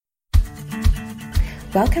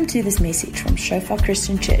Welcome to this message from Shofar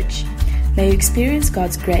Christian Church. May you experience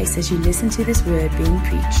God's grace as you listen to this word being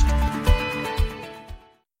preached.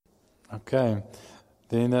 Okay,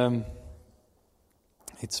 then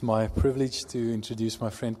it's my privilege to introduce my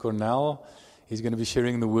friend Cornel. He's going to be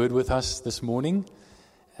sharing the word with us this morning.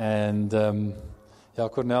 And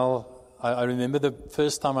Cornel, I remember the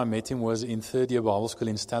first time I met him was in third year Bible school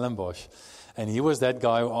in Stellenbosch. And he was that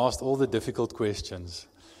guy who asked all the difficult questions.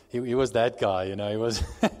 He was that guy, you know. He was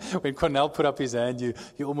when Cornel put up his hand, you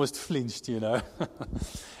almost flinched, you know.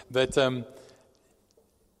 But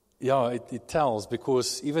it tells,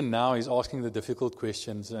 because even now he's asking the difficult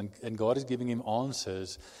questions, and God is giving him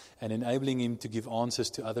answers and enabling him to give answers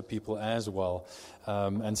to other people as well.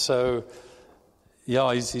 He's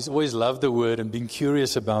always loved the Word and been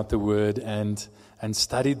curious about the Word and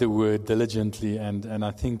studied the Word diligently. And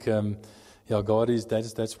I think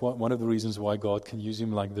that's one of the reasons why God can use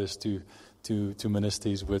him like this to minister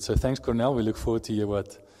His Word. So thanks, Cornel. We look forward to hear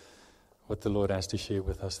what the Lord has to share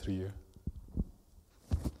with us through you.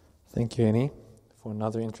 Thank you, Annie, for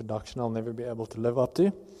another introduction I'll never be able to live up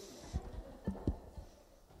to.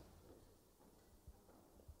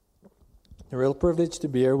 A real privilege to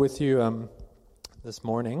be here with you this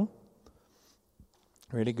morning.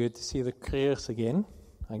 Really good to see the Krugers again.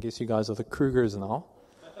 I guess you guys are the Krugers now,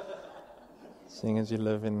 seeing as you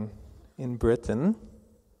live in Britain.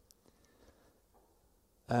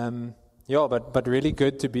 But really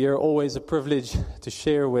good to be here. Always a privilege to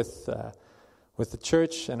share with the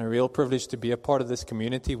church, and a real privilege to be a part of this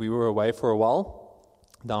community. We were away for a while,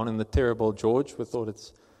 down in the terrible George, with all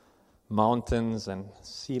its mountains and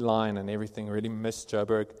sea line and everything. Really missed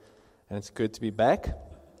Joburg, and it's good to be back.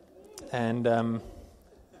 And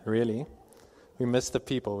really, we miss the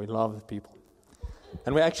people. We love the people.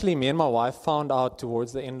 And me and my wife found out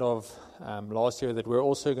towards the end of last year that we're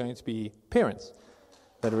also going to be parents,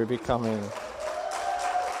 that we're becoming...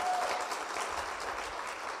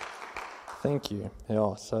 Thank you.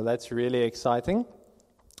 Yeah, so that's really exciting.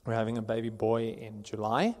 We're having a baby boy in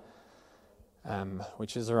July,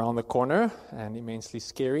 which is around the corner, and immensely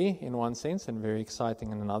scary in one sense and very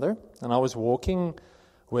exciting in another. And I was walking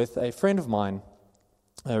with a friend of mine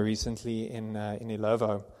recently in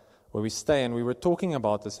Ilovo, where we stay, and we were talking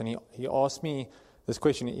about this, and he asked me this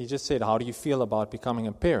question. He just said, "How do you feel about becoming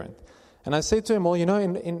a parent?" And I said to him, well,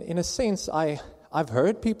 in a sense, I've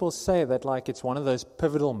heard people say that like it's one of those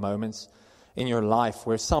pivotal moments in your life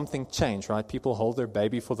where something changed, right? People hold their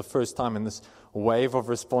baby for the first time and this wave of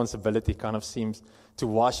responsibility kind of seems to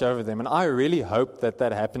wash over them. And I really hope that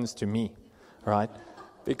happens to me, right?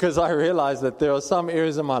 Because I realize that there are some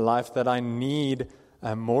areas of my life that I need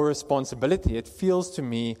more responsibility. It feels to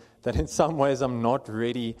me that in some ways I'm not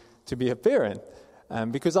ready to be a parent.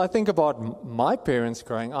 Because I think about my parents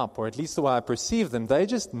growing up, or at least the way I perceive them, they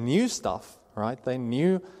just knew stuff, right? They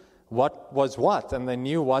knew what was what, and they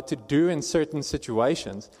knew what to do in certain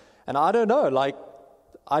situations. And I don't know,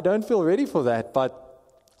 I don't feel ready for that, but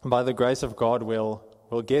by the grace of God, we'll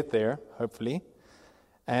get there, hopefully.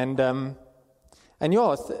 And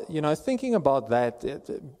thinking about that,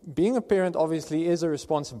 being a parent obviously is a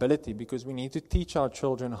responsibility, because we need to teach our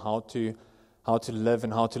children how to live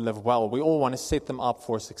and how to live well. We all want to set them up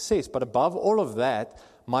for success. But above all of that,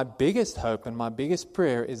 my biggest hope and my biggest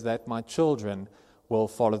prayer is that my children will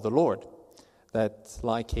follow the Lord. That,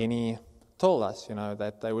 like Henny told us,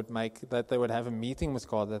 that they would have a meeting with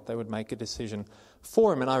God, that they would make a decision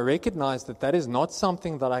for Him. And I recognize that is not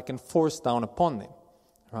something that I can force down upon them.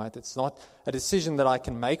 Right? It's not a decision that I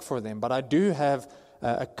can make for them. But I do have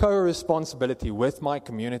a co-responsibility with my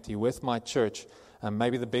community, with my church, and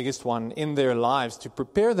maybe the biggest one in their lives, to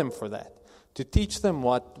prepare them for that, to teach them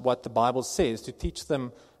what the Bible says, to teach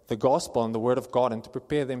them the gospel and the Word of God, and to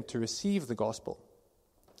prepare them to receive the gospel.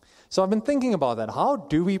 So I've been thinking about that. How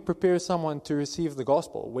do we prepare someone to receive the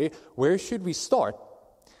gospel? Where should we start?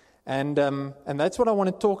 And that's what I want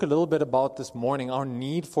to talk a little bit about this morning, our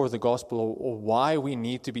need for the gospel, or why we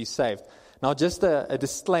need to be saved. Now, just a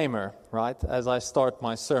disclaimer, right, as I start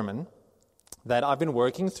my sermon, that I've been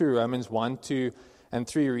working through Romans 1, 2, and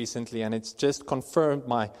 3 recently, and it's just confirmed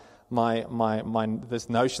my this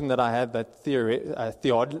notion that I had that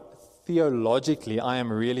theologically I am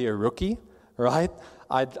really a rookie, right?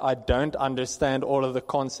 I don't understand all of the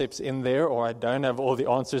concepts in there, or I don't have all the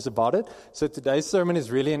answers about it. So today's sermon is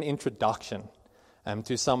really an introduction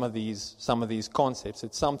to some of these concepts.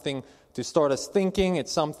 It's something to start us thinking.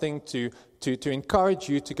 It's something to encourage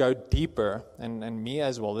you to go deeper, and me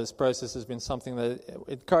as well. This process has been something that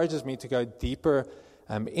encourages me to go deeper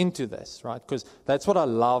into this, right? Because that's what I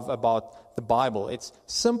love about the Bible. It's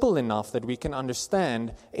simple enough that we can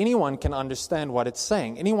understand, anyone can understand what it's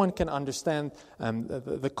saying. Anyone can understand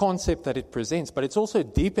the concept that it presents, but it's also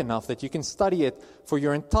deep enough that you can study it for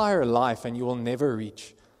your entire life and you will never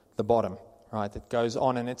reach the bottom, right? It goes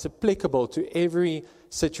on and it's applicable to every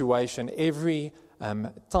situation, every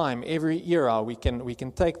time, every era. We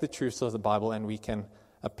can take the truths of the Bible and we can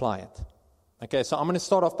apply it. Okay, so I'm going to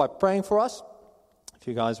start off by praying for us. If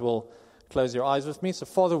you guys will close your eyes with me. So,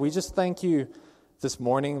 Father, we just thank you this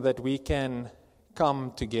morning that we can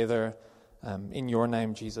come together in your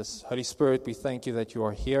name, Jesus. Holy Spirit, we thank you that you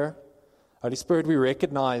are here. Holy Spirit, we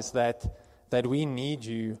recognize that we need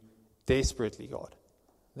you desperately, God.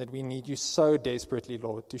 That we need you so desperately,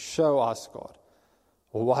 Lord, to show us, God,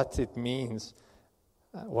 what it means,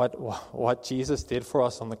 what Jesus did for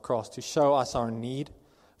us on the cross, to show us our need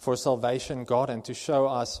for salvation, God, and to show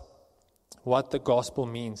us what the gospel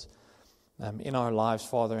means in our lives,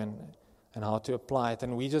 Father, and how to apply it.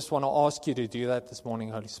 And we just want to ask you to do that this morning,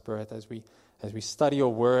 Holy Spirit, as we study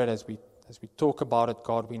your word, as we talk about it,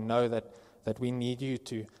 God. We know that we need you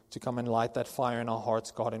to come and light that fire in our hearts,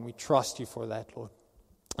 God, and we trust you for that, Lord.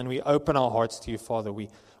 And we open our hearts to you, Father. We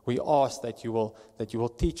ask that you will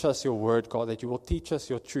teach us your word, God, that you will teach us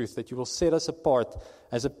your truth, that you will set us apart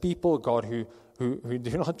as a people, God, who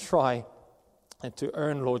do not try to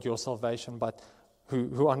earn, Lord, your salvation, but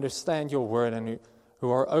who understand your word and who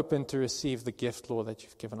are open to receive the gift, Lord, that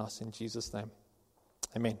you've given us in Jesus' name.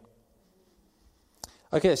 Amen.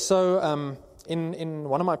 Okay, so in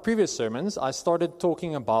one of my previous sermons, I started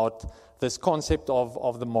talking about this concept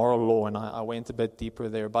of the moral law, and I went a bit deeper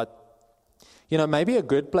there. But maybe a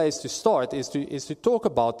good place to start is to talk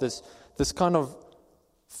about this kind of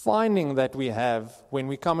finding that we have when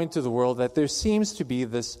we come into the world, that there seems to be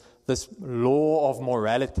this law of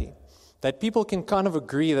morality, that people can kind of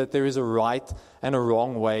agree that there is a right and a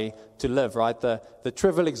wrong way to live, right? The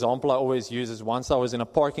trivial example I always use is once I was in a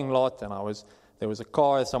parking lot and there was a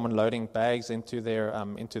car, someone loading bags into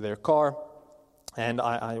their car, and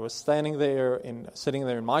I was sitting there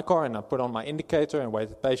in my car, and I put on my indicator and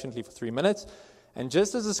waited patiently for 3 minutes, and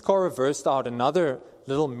just as this car reversed out, another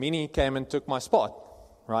little Mini came and took my spot,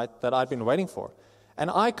 right, that I'd been waiting for.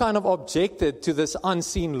 And I kind of objected to this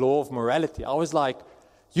unseen law of morality. I was like,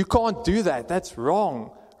 you can't do that. That's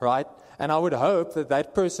wrong, right? And I would hope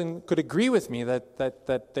that person could agree with me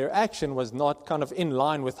that their action was not kind of in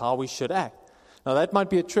line with how we should act. Now, that might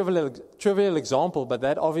be a trivial example, but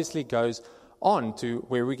that obviously goes on to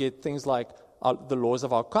where we get things like the laws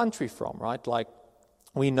of our country from, right? Like,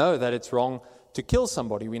 we know that it's wrong to kill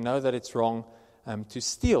somebody. We know that it's wrong to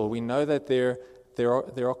steal. We know that there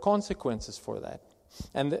are consequences for that.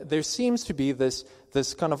 And there seems to be this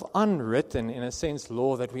kind of unwritten, in a sense,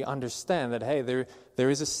 law that we understand that, hey, there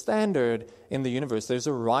is a standard in the universe. There's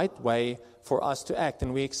a right way for us to act,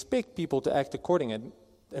 and we expect people to act according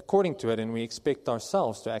to it, and we expect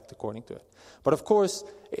ourselves to act according to it. But of course,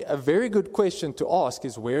 a very good question to ask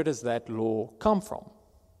is, where does that law come from?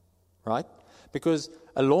 Right? Because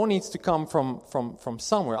a law needs to come from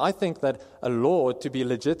somewhere. I think that a law, to be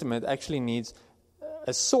legitimate, actually needs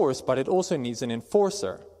a source, but it also needs an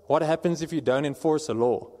enforcer. What happens if you don't enforce a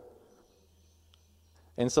law?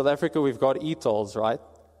 In South Africa, we've got e-tolls, right?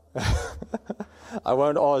 I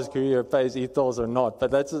won't ask who here pays e-tolls or not,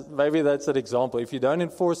 but maybe that's an example. If you don't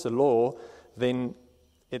enforce a law, then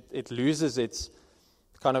it loses its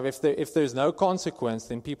kind of, if there's no consequence,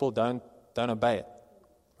 then people don't obey it,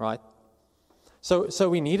 right? So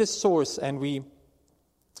we need a source, and we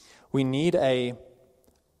need an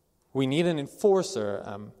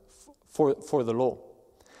enforcer for the law.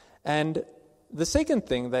 And the second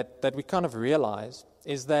thing that we kind of realize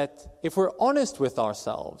is that if we're honest with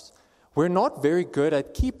ourselves, we're not very good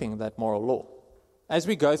at keeping that moral law as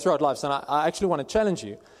we go throughout lives. And I actually want to challenge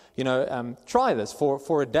you, try this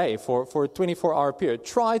for a day, for a 24-hour period.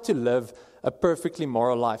 Try to live a perfectly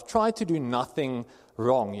moral life. Try to do nothing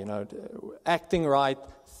wrong, acting right,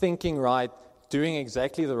 thinking right, doing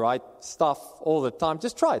exactly the right stuff all the time.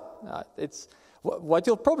 Just try it. It's what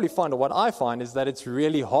you'll probably find, or what I find, is that it's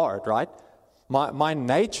really hard, right? My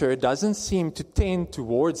nature doesn't seem to tend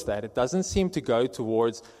towards that. It doesn't seem to go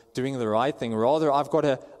towards doing the right thing. Rather, I've got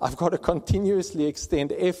to continuously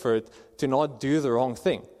extend effort to not do the wrong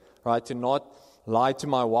thing, right? To not lie to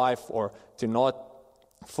my wife, or to not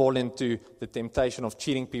fall into the temptation of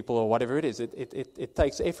cheating people, or whatever it is. It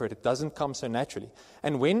takes effort. It doesn't come so naturally.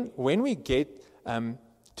 And when we get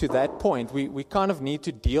to that point, we kind of need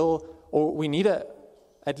to deal, or we need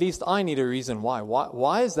at least I need a reason why.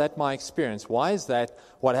 Why is that my experience? Why is that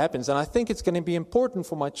what happens? And I think it's going to be important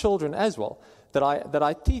for my children as well, that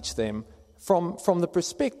I teach them from the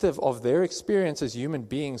perspective of their experience as human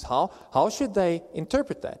beings. How should they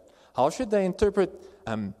interpret that? How should they interpret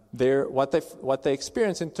what they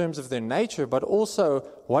experience in terms of their nature, but also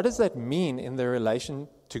what does that mean in their relation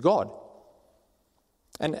to God?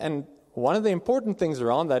 And one of the important things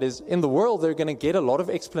around that is in the world they're going to get a lot of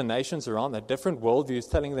explanations around that, different worldviews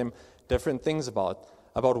telling them different things about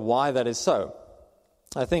why that is so.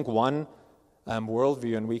 I think one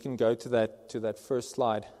worldview, and we can go to that first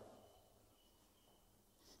slide.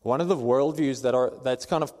 One of the worldviews that's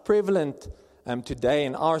kind of prevalent today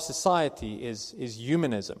in our society is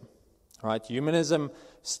humanism. Right? Humanism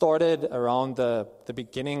started around the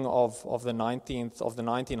beginning of the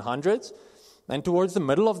 1900s. And towards the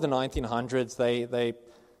middle of the 1900s, they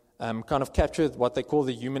kind of captured what they call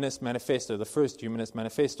the Humanist Manifesto, the first Humanist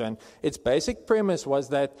Manifesto. And its basic premise was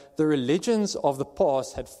that the religions of the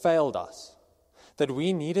past had failed us, that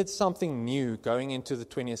we needed something new going into the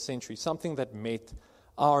 20th century, something that met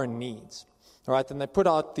our needs. All right? And they put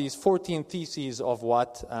out these 14 theses of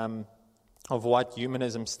what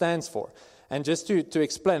humanism stands for. And just to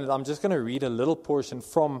explain it, I'm just going to read a little portion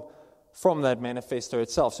from that manifesto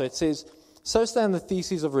itself. So it says, "So stand the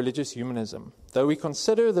theses of religious humanism. Though we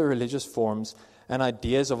consider the religious forms and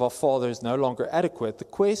ideas of our fathers no longer adequate, the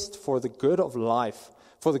quest for the good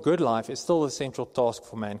life is still the central task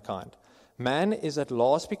for mankind. Man is at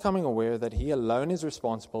last becoming aware that he alone is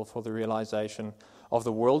responsible for the realization of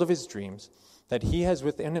the world of his dreams, that he has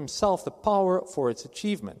within himself the power for its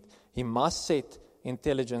achievement. He must set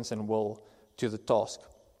intelligence and will to the task."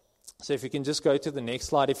 So if you can just go to the next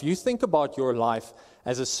slide. If you think about your life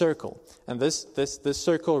as a circle, and this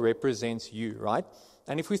circle represents you, right?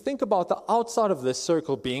 And if we think about the outside of this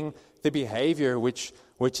circle being the behavior which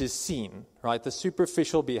is seen, right? The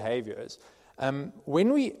superficial behaviors.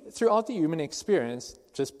 When we, throughout the human experience,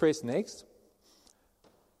 just press next,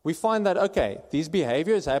 we find that, okay, these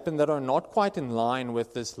behaviors happen that are not quite in line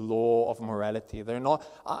with this law of morality. They're not,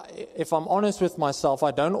 if I'm honest with myself, I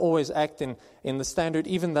don't always act in the standard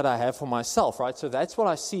even that I have for myself, right? So that's what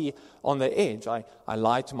I see on the edge. I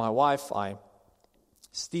lie to my wife, I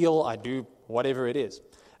steal, I do whatever it is.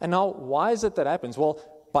 And now, why is it that happens? Well,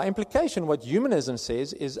 by implication, what humanism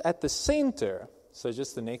says is at the center, so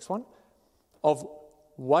just the next one, of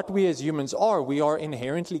what we as humans are, we are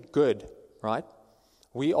inherently good, right?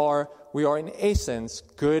 We are in essence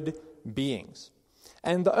good beings.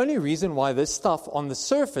 And the only reason why this stuff on the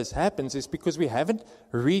surface happens is because we haven't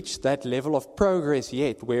reached that level of progress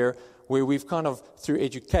yet where we've kind of, through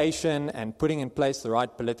education and putting in place the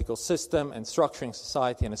right political system and structuring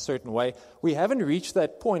society in a certain way, we haven't reached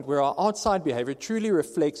that point where our outside behavior truly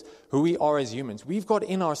reflects who we are as humans. We've got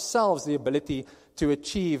in ourselves the ability to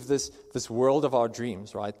achieve this world of our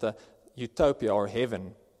dreams, right? The utopia or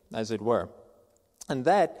heaven, as it were. And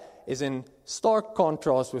that is in stark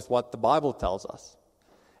contrast with what the Bible tells us.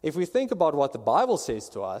 If we think about what the Bible says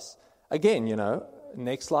to us, again,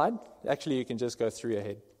 next slide. Actually, you can just go 3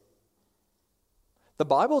 ahead. The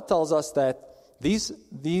Bible tells us that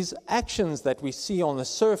these actions that we see on the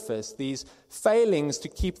surface, these failings to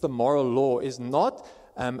keep the moral law, is not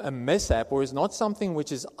a mishap or is not something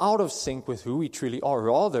which is out of sync with who we truly are.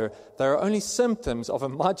 Rather, they are only symptoms of a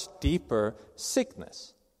much deeper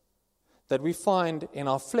sickness that we find in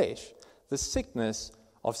our flesh, the sickness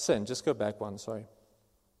of sin. Just go back one, sorry.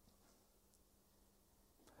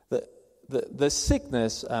 The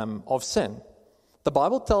sickness of sin. The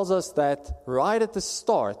Bible tells us that right at the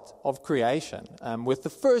start of creation, with the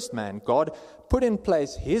first man, God put in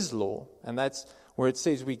place His law, and that's where it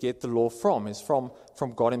says we get the law from, is from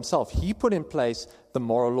God Himself. He put in place the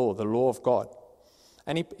moral law, the law of God.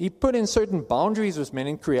 And he put in certain boundaries with men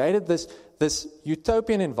and created this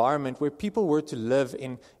utopian environment where people were to live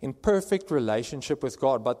in perfect relationship with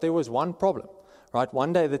God. But there was one problem, right?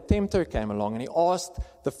 One day the tempter came along and he asked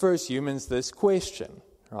the first humans this question,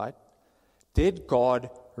 right? Did God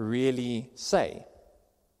really say?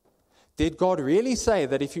 Did God really say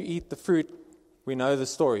that if you eat the fruit, we know the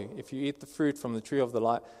story, if you eat the fruit from the tree of the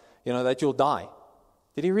life, that you'll die?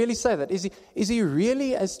 Did He really say that? Is he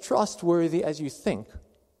really as trustworthy as you think?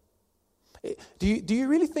 Do you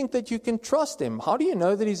really think that you can trust Him? How do you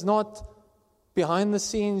know that He's not behind the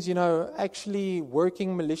scenes, actually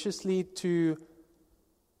working maliciously to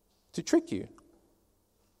trick you?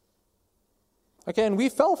 Okay, and we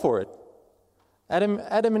fell for it. Adam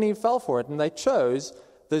and Eve fell for it, and they chose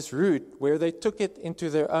this route where they took it into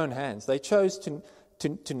their own hands. They chose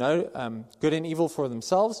to know good and evil for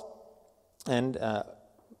themselves, and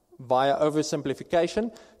via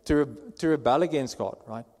oversimplification, to rebel against God,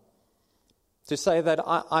 right? To say that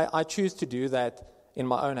I choose to do that in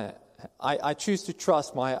my own. I choose to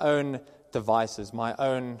trust my own devices, my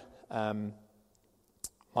own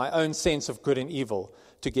sense of good and evil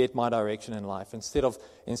to get my direction in life instead of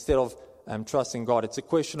trusting God. It's a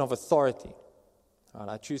question of authority. Right?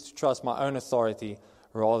 I choose to trust my own authority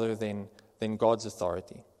rather than God's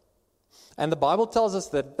authority. And the Bible tells us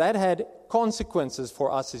that had consequences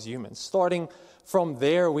for us as humans. Starting from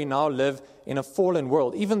there, we now live in a fallen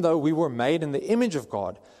world, even though we were made in the image of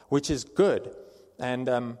God, which is good.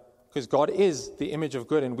 And because God is the image of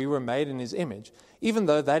good and we were made in His image. Even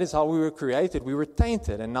though that is how we were created, we were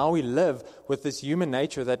tainted. And now we live with this human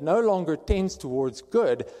nature that no longer tends towards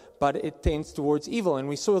good, but it tends towards evil. And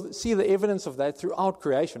we see the evidence of that throughout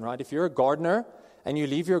creation, right? If you're a gardener and you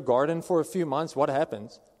leave your garden for a few months, what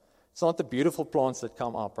happens? It's not the beautiful plants that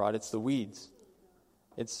come up, right? It's the weeds.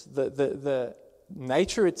 It's the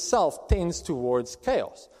nature itself tends towards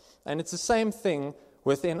chaos. And it's the same thing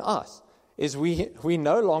within us. Is we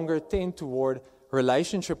no longer tend toward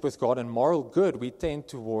relationship with God and moral good. We tend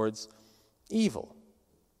towards evil.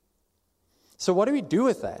 So what do we do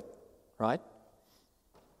with that, right?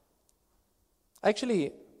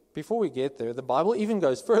 Actually, before we get there, the Bible even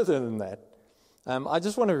goes further than that. I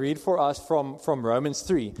just want to read for us from Romans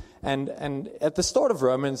 3. And at the start of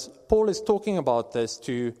Romans, Paul is talking about this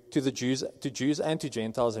to the Jews and to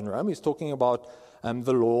Gentiles in Rome. He's talking about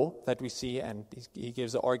the law that we see, and he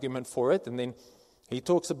gives an argument for it. And then he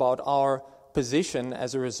talks about our position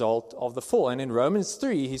as a result of the fall. And in Romans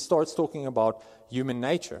 3, he starts talking about human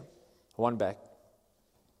nature. One back.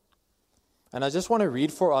 And I just want to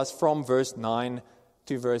read for us from verse 9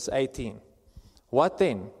 to verse 18. What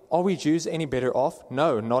then? Are we Jews any better off?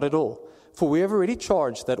 No, not at all. For we have already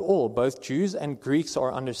charged that all, both Jews and Greeks,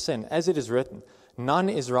 are under sin, as it is written, none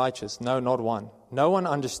is righteous, no, not one. No one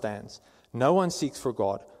understands. No one seeks for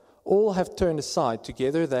God. All have turned aside.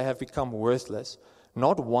 Together they have become worthless.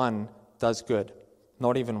 Not one does good,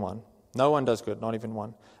 not even one. No one does good, not even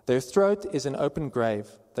one. Their throat is an open grave.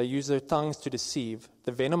 They use their tongues to deceive.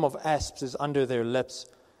 The venom of asps is under their lips.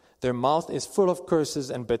 Their mouth is full of curses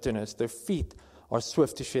and bitterness. Their feet are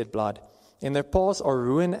swift to shed blood. In their paths are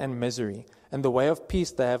ruin and misery, and the way of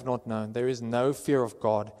peace they have not known. There is no fear of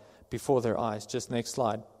God before their eyes. Just next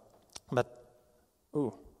slide.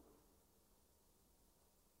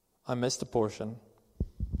 I missed a portion.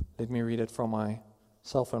 Let me read it from my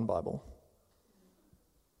cell phone Bible.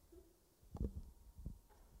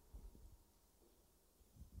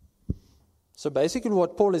 So basically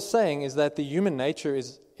what Paul is saying is that the human nature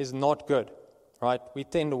is not good, right? We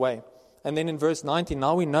tend away. And then in verse 19,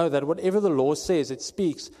 now we know that whatever the law says, it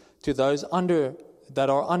speaks to those that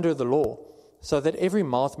are under the law, so that every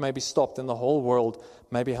mouth may be stopped and the whole world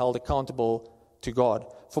may be held accountable to God.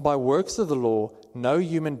 For by works of the law, no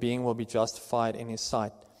human being will be justified in his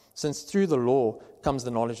sight, since through the law comes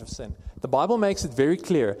the knowledge of sin. The Bible makes it very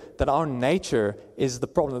clear that our nature is the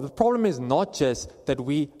problem. The problem is not just that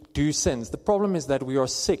we do sins. The problem is that we are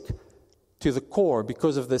sick to the core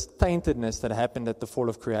because of this taintedness that happened at the fall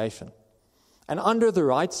of creation. And under the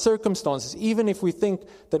right circumstances, even if we think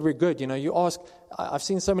that we're good, you ask, I've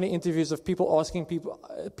seen so many interviews of people asking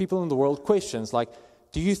people in the world questions like,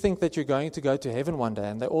 do you think that you're going to go to heaven one day?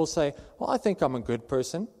 And they all say, well, I think I'm a good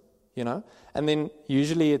person, And then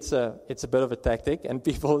usually it's a bit of a tactic, and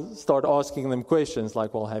people start asking them questions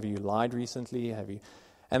like, well, have you lied recently?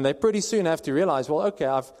 And they pretty soon have to realize, well,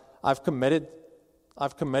 okay, I've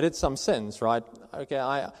committed some sins, right? Okay,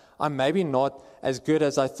 I'm maybe not as good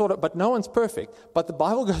as I thought, but no one's perfect. But the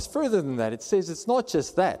Bible goes further than that. It says it's not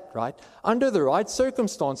just that, right? Under the right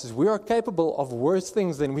circumstances, we are capable of worse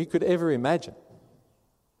things than we could ever imagine.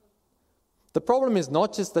 The problem is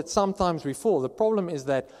not just that sometimes we fall. The problem is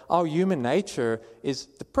that our human nature is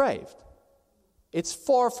depraved. It's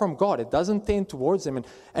far from God. It doesn't tend towards Him.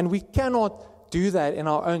 And we cannot do that in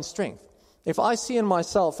our own strength. If I see in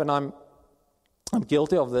myself, and I'm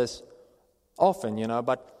guilty of this often,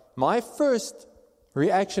 but my first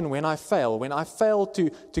reaction when I fail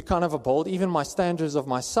to kind of uphold even my standards of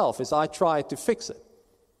myself, is I try to fix it.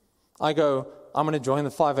 I go, I'm going to join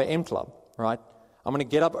the 5 a.m. club, right? I'm going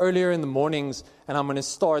to get up earlier in the mornings, and I'm going to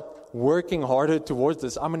start working harder towards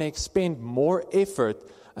this. I'm going to expend more effort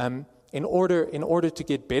in order to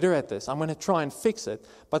get better at this. I'm going to try and fix it.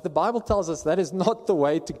 But the Bible tells us that is not the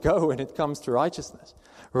way to go when it comes to righteousness.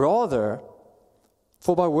 Rather,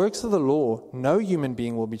 for by works of the law, no human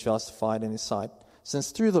being will be justified in his sight,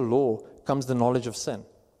 since through the law comes the knowledge of sin.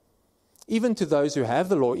 Even to those who have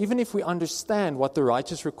the law, even if we understand what the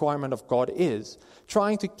righteous requirement of God is,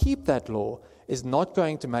 trying to keep that law is not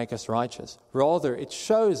going to make us righteous. Rather, it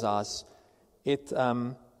shows us,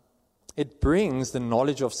 it brings the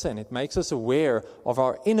knowledge of sin. It makes us aware of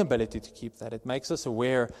our inability to keep that. It makes us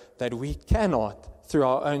aware that we cannot, through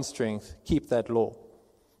our own strength, keep that law.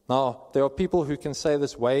 Now, there are people who can say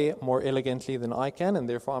this way more elegantly than I can, and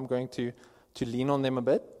therefore I'm going to lean on them a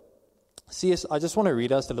bit. I just want to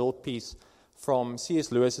read us a little piece from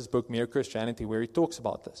C.S. Lewis's book, Mere Christianity, where he talks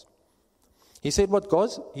about this. He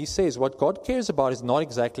says what God cares about is not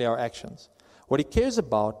exactly our actions. What he cares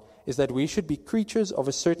about is that we should be creatures of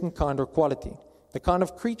a certain kind or quality, the kind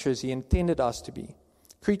of creatures he intended us to be,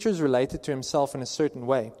 creatures related to himself in a certain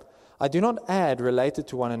way. I do not add related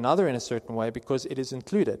to one another in a certain way because it is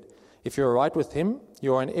included. If you are right with him,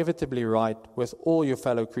 you are inevitably right with all your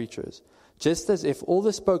fellow creatures. Just as if all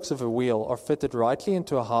the spokes of a wheel are fitted rightly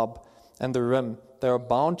into a hub and the rim, they are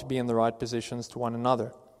bound to be in the right positions to one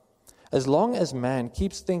another. As long as man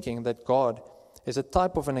keeps thinking that God is a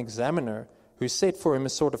type of an examiner who set for him a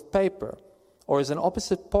sort of paper, or is an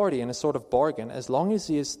opposite party in a sort of bargain, as long as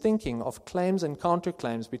he is thinking of claims and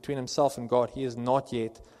counterclaims between himself and God, he is not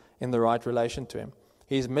yet in the right relation to him.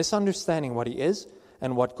 He is misunderstanding what he is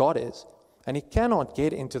and what God is, and he cannot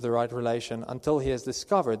get into the right relation until he has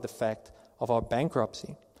discovered the fact of our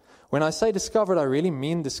bankruptcy. When I say discovered, I really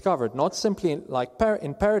mean discovered, not simply like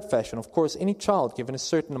in parrot fashion. Of course, any child given a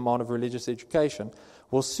certain amount of religious education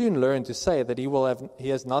will soon learn to say that he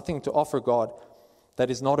has nothing to offer God that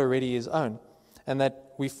is not already his own, and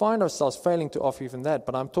that we find ourselves failing to offer even that.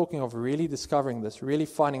 But I'm talking of really discovering this, really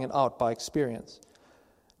finding it out by experience.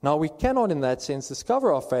 Now, we cannot in that sense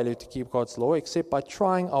discover our failure to keep God's law except by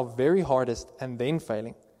trying our very hardest and then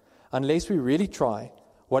failing. Unless we really try,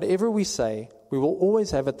 whatever we say, we will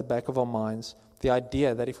always have at the back of our minds the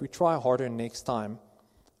idea that if we try harder next time,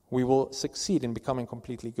 we will succeed in becoming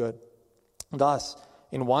completely good. Thus,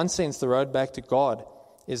 in one sense, the road back to God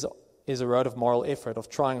is a road of moral effort, of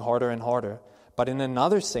trying harder and harder. But in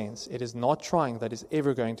another sense, it is not trying that is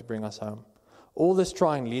ever going to bring us home. All this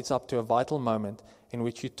trying leads up to a vital moment in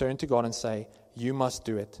which you turn to God and say, "You must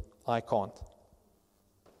do it. I can't."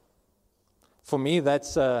 For me,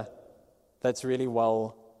 that's really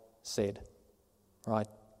well said, right?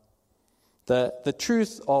 The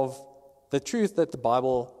truth that the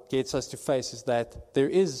Bible gets us to face is that there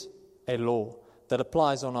is a law that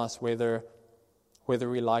applies on us whether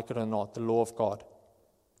we like it or not, the law of God,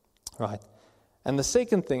 right? And the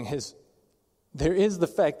second thing is, there is the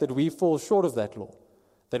fact that we fall short of that law,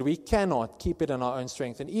 that we cannot keep it in our own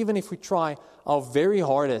strength. And even if we try our very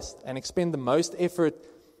hardest and expend the most effort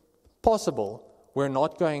possible, we're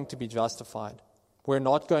not going to be justified. We're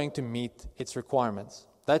not going to meet its requirements.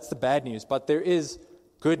 That's the bad news. But there is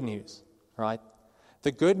good news, right?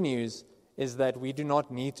 The good news is that we do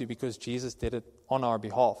not need to because Jesus did it on our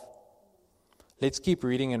behalf. Let's keep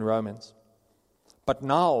reading in Romans. But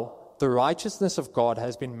now the righteousness of God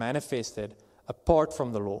has been manifested apart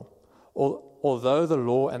from the law, although the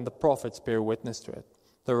law and the prophets bear witness to it.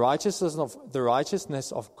 The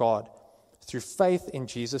righteousness of God through faith in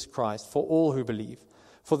Jesus Christ for all who believe.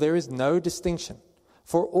 For there is no distinction.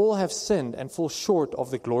 For all have sinned and fall short of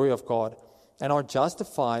the glory of God, and are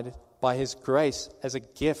justified by His grace as a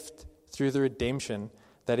gift through the redemption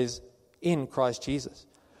that is in Christ Jesus,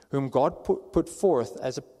 whom God put forth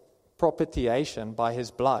as a propitiation by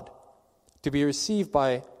His blood, to be received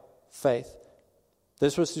by faith.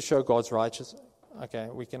 This was to show God's righteousness. Okay,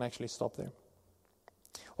 we can actually stop there.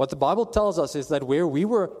 What the Bible tells us is that where we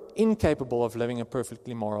were incapable of living a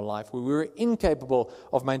perfectly moral life, where we were incapable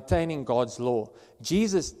of maintaining God's law,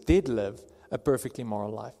 Jesus did live a perfectly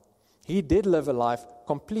moral life. He did live a life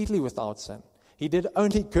completely without sin. He did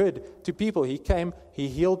only good to people. He came, He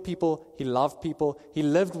healed people, He loved people. He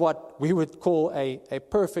lived what we would call a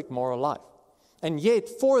perfect moral life. And yet,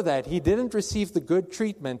 for that, He didn't receive the good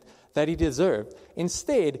treatment that He deserved.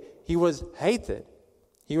 Instead, He was hated.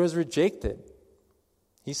 He was rejected.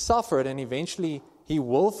 He suffered, and eventually He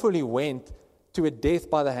willfully went to a death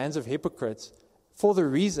by the hands of hypocrites for the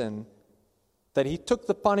reason that He took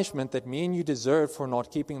the punishment that me and you deserve for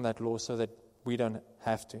not keeping that law so that we don't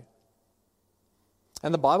have to.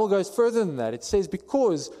 And the Bible goes further than that. It says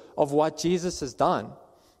because of what Jesus has done,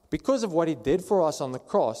 because of what He did for us on the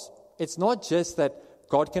cross, it's not just that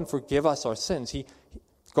God can forgive us our sins.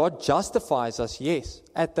 God justifies us, yes,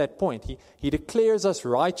 at that point. He declares us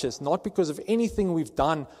righteous, not because of anything we've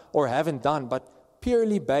done or haven't done, but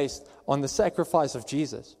purely based on the sacrifice of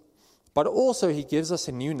Jesus. But also He gives us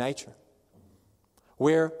a new nature.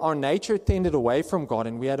 Where our nature tended away from God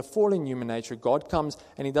and we had a fallen human nature, God comes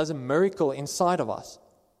and He does a miracle inside of us,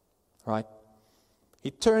 right? He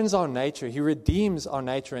turns our nature, He redeems our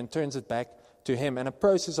nature and turns it back to Him, and a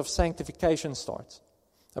process of sanctification starts.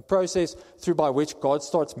 A process through by which God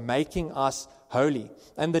starts making us holy.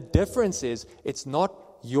 And the difference is, it's not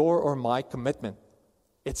your or my commitment.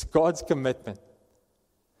 It's God's commitment.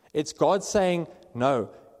 It's God saying,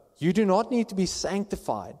 no, you do not need to be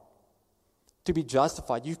sanctified to be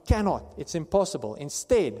justified. You cannot. It's impossible.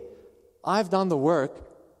 Instead, I've done the work.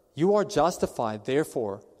 You are justified.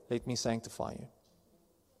 Therefore, let me sanctify you.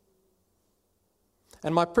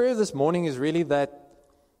 And my prayer this morning is really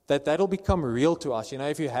that'll become real to us.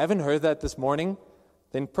 If you haven't heard that this morning,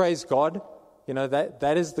 then praise God.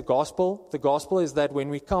 That is the gospel. The gospel is that when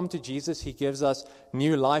we come to Jesus, He gives us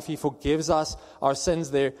new life. He forgives us our sins.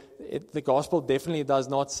 The gospel definitely does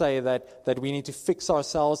not say that we need to fix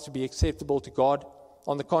ourselves to be acceptable to God.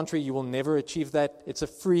 On the contrary, you will never achieve that. It's a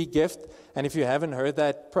free gift. And if you haven't heard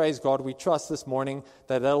that, praise God. We trust this morning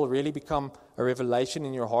that will really become a revelation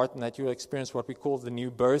in your heart, and that you will experience what we call the new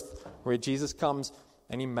birth, where Jesus comes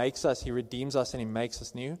and He makes us, He redeems us, and He makes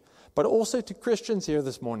us new. But also to Christians here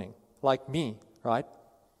this morning, like me, right?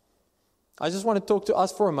 I just want to talk to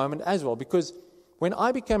us for a moment as well, because when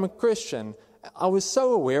I became a Christian, I was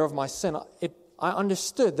so aware of my sin. I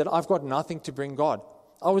understood that I've got nothing to bring God.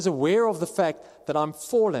 I was aware of the fact that I'm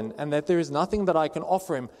fallen and that there is nothing that I can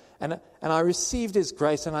offer Him. And I received His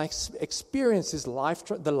grace, and I experienced His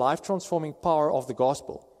the life-transforming power of the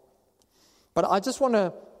gospel. But I just want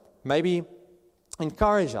to maybe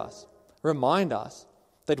encourage us, remind us,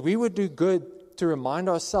 that we would do good to remind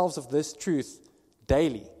ourselves of this truth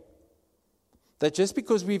daily. That just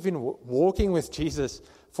because we've been walking with Jesus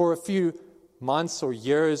for a few months or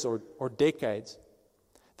years or decades,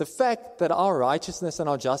 the fact that our righteousness and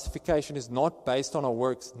our justification is not based on our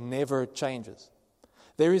works never changes.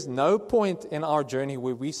 There is no point in our journey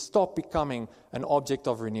where we stop becoming an object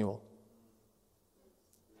of renewal.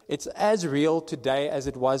 It's as real today as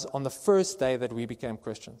it was on the first day that we became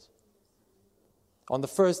Christians. On the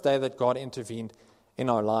first day that God intervened in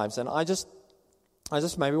our lives. And I just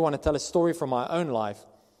maybe want to tell a story from my own life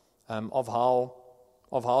of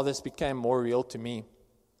how this became more real to me.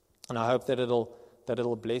 And I hope that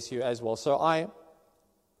it'll bless you as well. So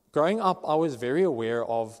growing up, I was very aware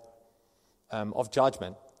of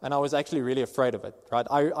judgment. And I was actually really afraid of it, right?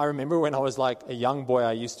 I remember when I was like a young boy,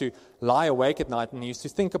 I used to lie awake at night and used to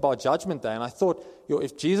think about Judgment Day. And I thought,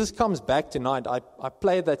 if Jesus comes back tonight, I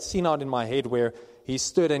played that scene out in my head where He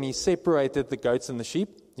stood and He separated the goats and the sheep,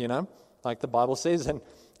 like the Bible says. And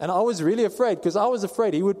I was really afraid, because I was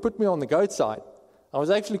afraid He would put me on the goat side. I was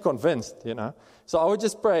actually convinced, So I would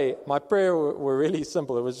just pray. My prayer were really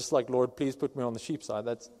simple. It was just like, Lord, please put me on the sheep side.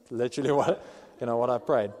 That's literally what I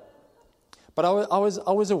prayed. But I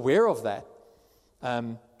was aware of that.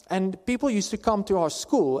 And people used to come to our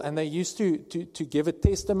school, and they used to give a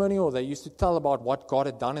testimony, or they used to tell about what God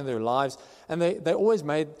had done in their lives. And they always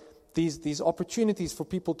made these opportunities for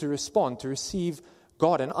people to respond, to receive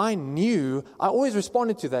God. And I always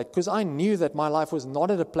responded to that, because I knew that my life was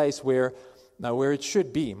not at a place where it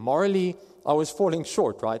should be. Morally, I was falling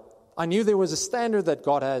short, right? I knew there was a standard that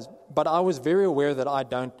God has, but I was very aware that I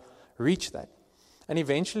don't reach that. And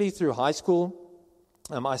eventually, through high school,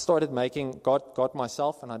 I started got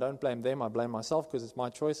myself, and I don't blame them, I blame myself because it's my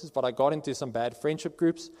choices, but I got into some bad friendship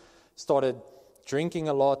groups, started drinking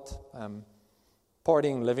a lot,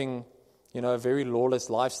 partying, living, a very lawless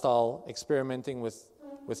lifestyle, experimenting with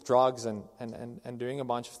drugs and doing a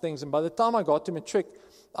bunch of things. And by the time I got to matric,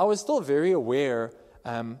 I was still very aware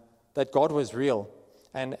that God was real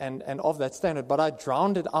and of that standard, but I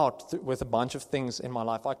drowned it out with a bunch of things in my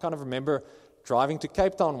life. I kind of remember driving to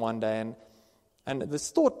Cape Town one day, and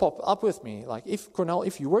this thought popped up with me, like, Cornell,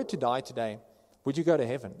 if you were to die today, would you go to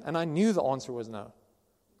heaven? And I knew the answer was no.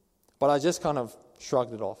 But I just kind of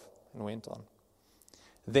shrugged it off and went on.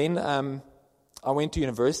 Then I went to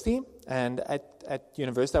university, and at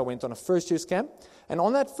university I went on a first-year's camp. And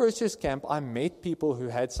on that first-year's camp, I met people who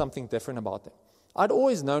had something different about them. I'd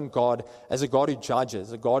always known God as a God who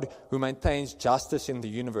judges, a God who maintains justice in the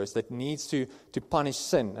universe, that needs to punish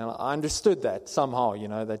sin. And I understood that somehow,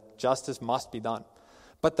 that justice must be done.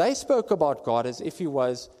 But they spoke about God as if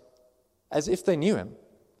they knew Him,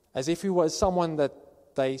 as if He was someone that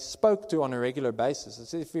they spoke to on a regular basis,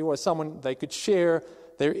 as if He was someone they could share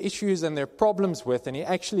their issues and their problems with, and He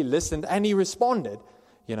actually listened and He responded,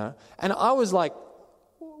 And I was like,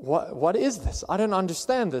 what is this? I don't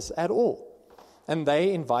understand this at all. And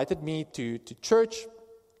they invited me to church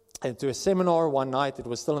and to a seminar one night. It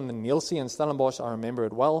was still in the Nielsen in Stellenbosch. I remember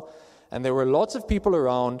it well. And there were lots of people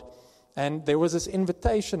around. And there was this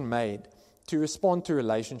invitation made to respond to a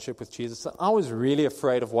relationship with Jesus. And I was really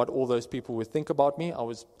afraid of what all those people would think about me. I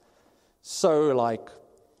was so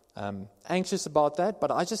anxious about that,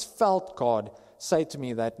 but I just felt God say to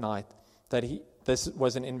me that night that this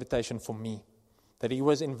was an invitation for me, that He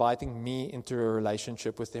was inviting me into a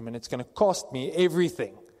relationship with Him, and it's going to cost me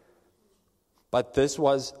everything. But this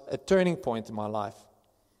was a turning point in my life.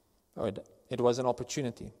 It was an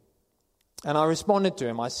opportunity. And I responded to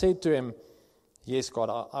Him. I said to Him, yes,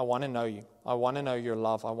 God, I want to know You. I want to know Your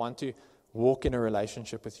love. I want to walk in a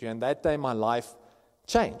relationship with You. And that day my life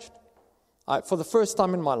changed. For the first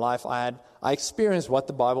time in my life, I experienced what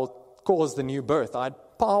the Bible calls the new birth. I had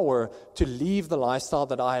power to leave the lifestyle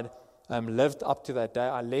that I had lived up to that day.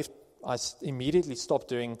 I immediately stopped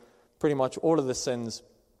doing pretty much all of the sins.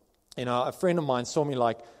 A friend of mine saw me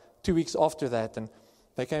like 2 weeks after that, and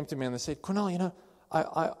they came to me and they said, Cornel,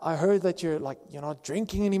 I heard that you're not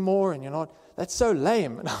drinking anymore, and that's so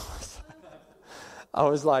lame. And I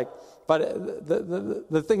was like, but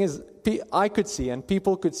the thing is, I could see and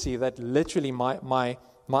people could see that literally my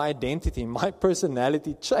identity, my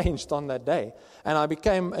personality changed on that day. And I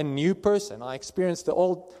became a new person. I experienced the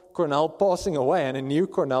old Cornel passing away and a new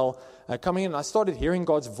Cornel coming in. I started hearing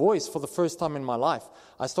God's voice for the first time in my life.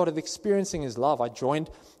 I started experiencing His love. I joined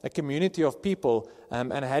a community of people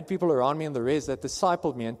and I had people around me in the res that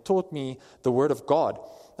discipled me and taught me the Word of God.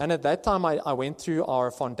 And at that time, I went through our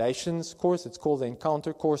Foundations course. It's called the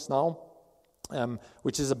Encounter course now,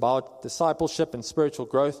 which is about discipleship and spiritual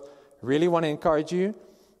growth. Really want to encourage you,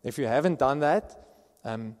 if you haven't done that,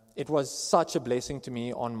 it was such a blessing to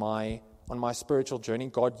me on my spiritual journey.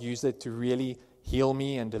 God used it to really heal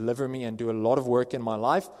me and deliver me and do a lot of work in my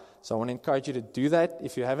life. So I want to encourage you to do that.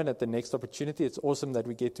 If you haven't, at the next opportunity, it's awesome that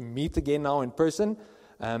we get to meet again now in person,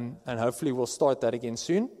 and hopefully we'll start that again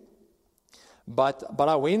soon. But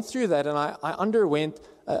I went through that, and I underwent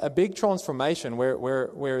a big transformation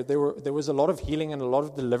where there was a lot of healing and a lot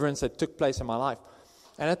of deliverance that took place in my life.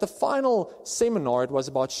 And at the final seminar, it was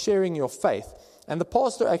about sharing your faith. And the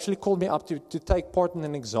pastor actually called me up to take part in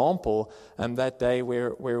an example that day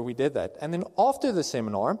where we did that. And then after the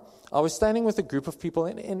seminar, I was standing with a group of people,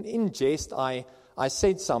 and in jest, I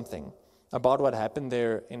said something about what happened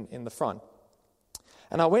there in the front.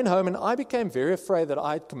 And I went home, and I became very afraid that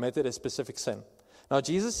I had committed a specific sin. Now,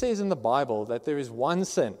 Jesus says in the Bible that there is one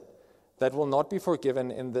sin that will not be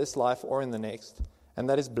forgiven in this life or in the next, and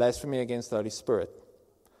that is blasphemy against the Holy Spirit.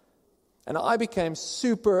 And I became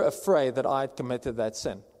super afraid that I had committed that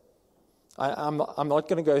sin. I'm not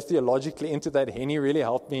going to go theologically into that. Henny really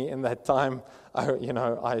helped me in that time.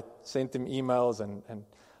 I sent him emails and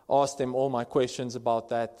asked him all my questions about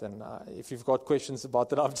that. And if you've got questions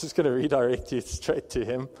about that, I'm just going to redirect you straight to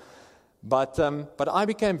him. But I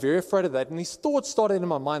became very afraid of that. And these thoughts started in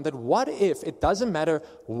my mind that what if it doesn't matter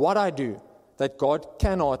what I do, that God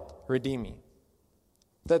cannot redeem me?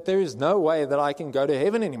 That there is no way that I can go to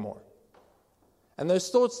heaven anymore. And those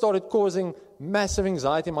thoughts started causing massive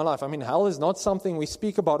anxiety in my life. I mean, hell is not something we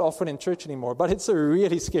speak about often in church anymore, but it's a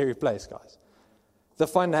really scary place, guys. The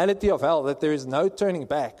finality of hell, that there is no turning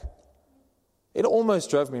back. It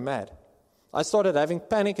almost drove me mad. I started having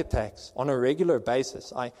panic attacks on a regular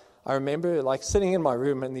basis. I remember like sitting in my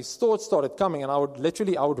room and these thoughts started coming, and I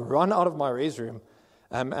would run out of my res room,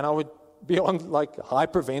 and I would be on like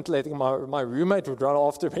hyperventilating. My roommate would run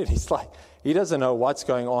after me, and he's like, he doesn't know what's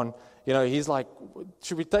going on. He's like,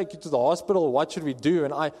 should we take you to the hospital? What should we do?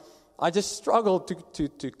 And I just struggled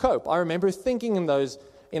to cope. I remember thinking in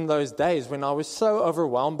those days when I was so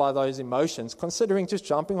overwhelmed by those emotions, considering just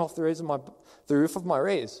jumping off the roof of my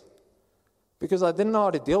res, because I didn't know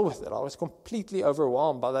how to deal with it. I was completely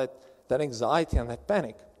overwhelmed by that anxiety and that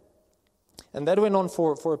panic. And that went on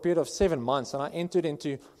for a period of 7 months, and I entered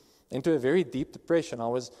into a very deep depression. I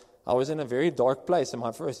was in a very dark place in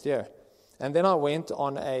my first year. And then I went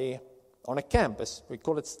on a campus. We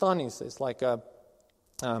call it Stanis. It's like a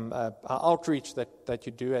outreach that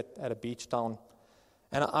you do at a beach town.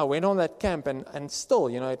 And I went on that camp, and still,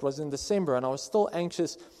 it was in December, and I was still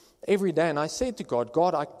anxious every day. And I said to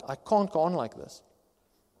God, I can't go on like this.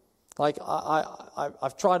 Like,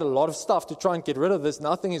 I've tried a lot of stuff to try and get rid of this.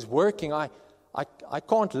 Nothing is working. I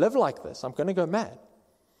can't live like this. I'm going to go mad.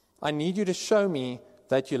 I need you to show me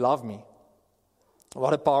that you love me.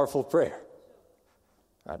 What a powerful prayer.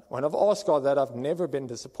 Right? When I've asked God that, I've never been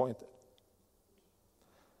disappointed.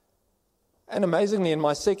 And amazingly, in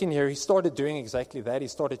my second year, He started doing exactly that. He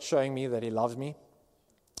started showing me that He loves me.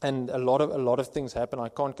 And a lot of things happen. I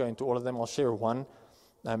can't go into all of them. I'll share one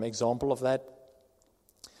example of that.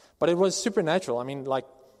 But it was supernatural. I mean, like,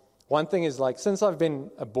 one thing is, like, since I've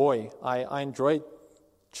been a boy, I enjoy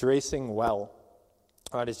dressing well.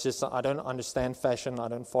 Right? It's just, I don't understand fashion. I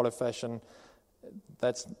don't follow fashion.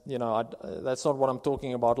 that's not what I'm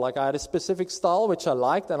talking about. Like, I had a specific style which I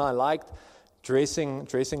liked, and I liked dressing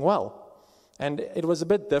well. And it was a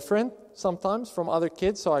bit different sometimes from other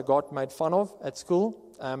kids, so I got made fun of at school.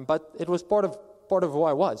 But it was part of who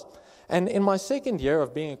I was. And in my second year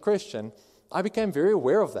of being a Christian, I became very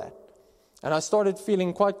aware of that. And I started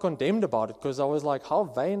feeling quite condemned about it, because I was like, how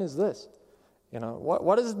vain is this?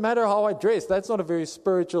 What does it matter how I dress? That's not a very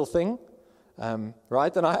spiritual thing,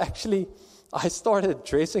 right? And I started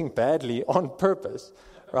dressing badly on purpose,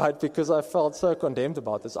 right? Because I felt so condemned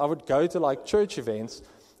about this. I would go to like church events,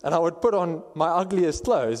 and I would put on my ugliest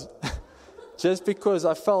clothes just because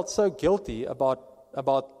I felt so guilty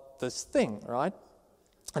about this thing, right?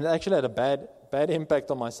 And it actually had a bad impact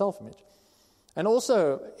on my self-image. And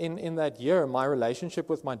also, in that year, my relationship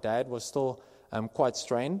with my dad was still quite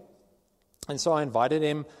strained. And so I invited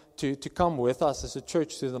him to come with us as a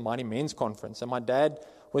church to the Mighty Men's Conference. And my dad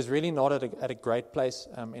was really not at a great place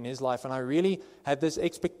in his life. And I really had this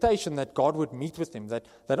expectation that God would meet with him, that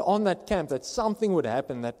on that camp, that something would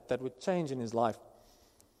happen that would change in his life.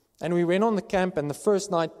 And we went on the camp, and the first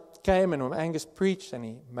night came, and when Angus preached, and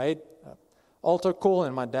he made an altar call,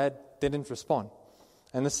 and my dad didn't respond.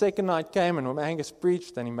 And the second night came, and when Angus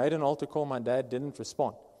preached, and he made an altar call, my dad didn't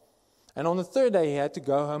respond. And on the third day, he had to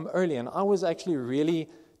go home early, and I was actually really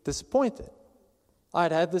disappointed. I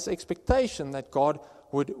had this expectation that God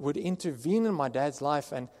would intervene in my dad's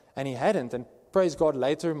life, and he hadn't. And praise God,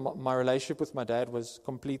 later my relationship with my dad was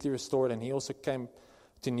completely restored, and he also came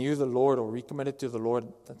to know the Lord, or recommitted to the Lord.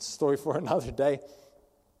 That's a story for another day.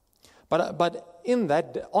 But on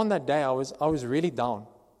that day, I was really down.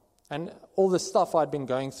 And all the stuff I'd been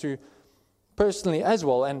going through personally as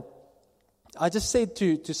well. And I just said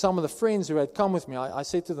to some of the friends who had come with me, I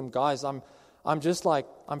said to them, guys, I'm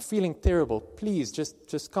feeling terrible. Please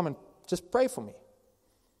just come and just pray for me.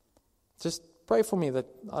 Just pray for me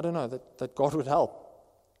that God would help.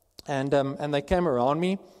 And they came around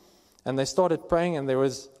me, and they started praying, and there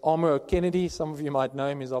was Amo Kennedy. Some of you might know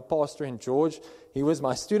him. He's our pastor in George. He was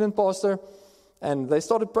my student pastor. And they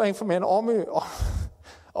started praying for me, and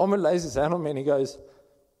Amo lays his hand on me, and he goes,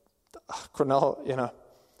 Cornel,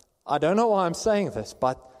 I don't know why I'm saying this,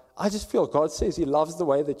 but I just feel God says He loves the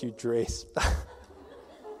way that you dress.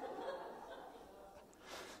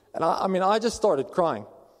 And I just started crying,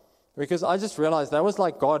 because I just realized that was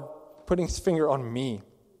like God putting His finger on me,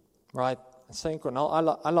 right? And saying,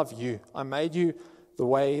 Cornel, I love you. I made you the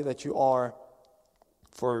way that you are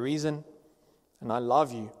for a reason, and I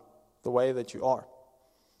love you the way that you are.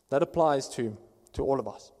 That applies to all of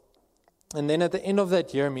us. And then at the end of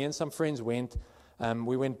that year, me and some friends went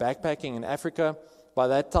backpacking in Africa. By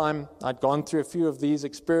that time, I'd gone through a few of these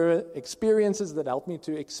experiences that helped me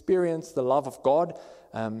to experience the love of God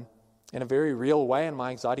in a very real way, and my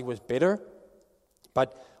anxiety was better.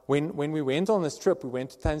 But when we went on this trip, we went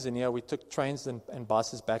to Tanzania. We took trains and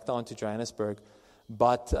buses back down to Johannesburg.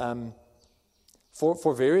 But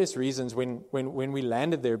for various reasons, when we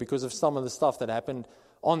landed there, because of some of the stuff that happened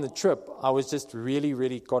on the trip, I was just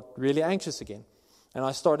got really anxious again. And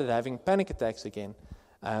I started having panic attacks again.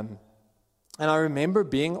 And I remember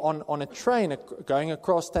being on a train going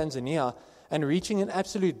across Tanzania and reaching an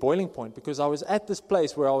absolute boiling point, because I was at this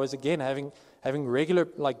place where I was again having regular,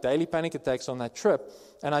 like, daily panic attacks on that trip.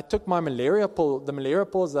 And I took my malaria pill, the malaria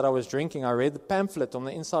pills that I was drinking. I read the pamphlet on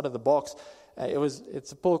the inside of the box.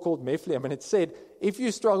 It's a pill called Meflium, and it said, if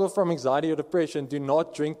you struggle from anxiety or depression, do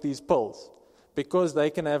not drink these pills, because they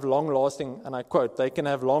can have long-lasting, and I quote, they can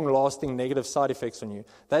have long-lasting negative side effects on you.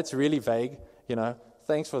 That's really vague,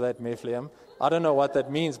 Thanks for that, Meflium. I don't know what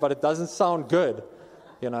that means, but it doesn't sound good,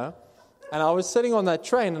 And I was sitting on that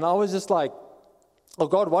train, and I was just like, oh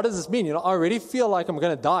God, what does this mean? I already feel like I'm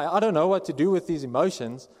going to die. I don't know what to do with these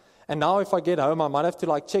emotions. And now if I get home, I might have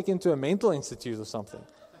to check into a mental institute or something.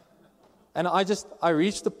 And I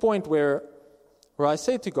reached the point where I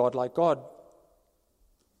said to God, God,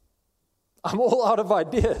 I'm all out of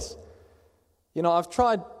ideas. I've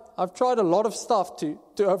tried a lot of stuff to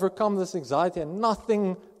overcome this anxiety, and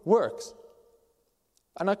nothing works.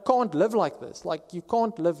 And I can't live like this. You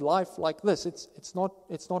can't live life like this. It's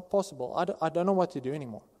not possible. I don't know what to do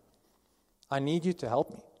anymore. I need you to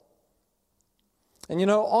help me. And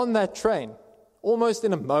on that train, almost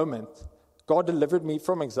in a moment, God delivered me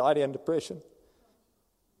from anxiety and depression,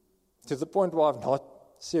 to the point where I've not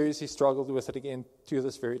seriously struggled with it again to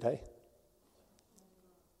this very day.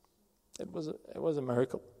 It was a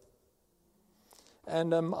miracle.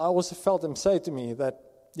 And I also felt Him say to me that,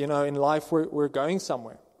 in life we're going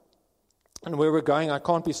somewhere. And where we're going, I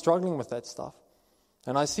can't be struggling with that stuff.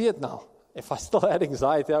 And I see it now. If I still had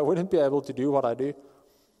anxiety, I wouldn't be able to do what I do.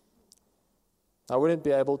 I wouldn't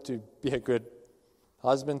be able to be a good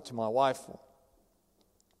husband to my wife.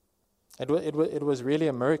 It was really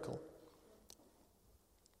a miracle.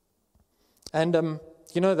 And,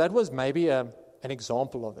 that was maybe an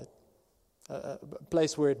example of it, a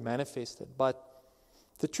place where it manifested. But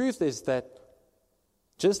the truth is that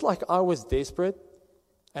just like I was desperate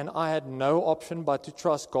and I had no option but to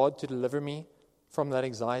trust God to deliver me from that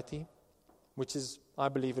anxiety, which is, I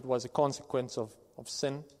believe it was a consequence of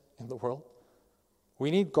sin in the world.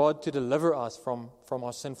 We need God to deliver us from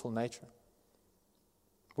our sinful nature.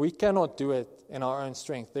 We cannot do it in our own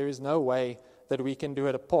strength. There is no way that we can do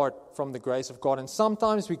it apart from the grace of God. And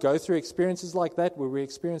sometimes we go through experiences like that where we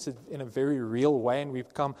experience it in a very real way and we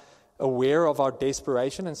become aware of our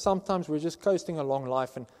desperation. And sometimes we're just coasting along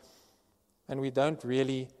life and we don't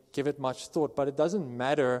really give it much thought. But it doesn't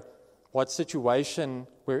matter what situation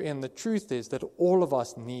we're in. The truth is that all of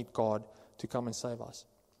us need God to come and save us.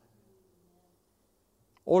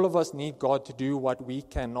 All of us need God to do what we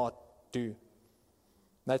cannot do.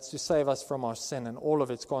 That's to save us from our sin and all of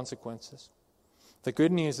its consequences. The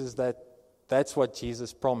good news is that that's what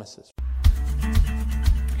Jesus promises.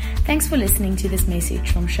 Thanks for listening to this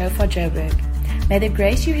message from Shofar Joburg. May the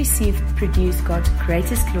grace you receive produce God's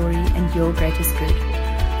greatest glory and your greatest good.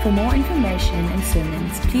 For more information and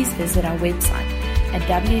sermons, please visit our website at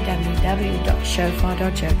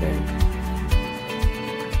www.shofar.joburg.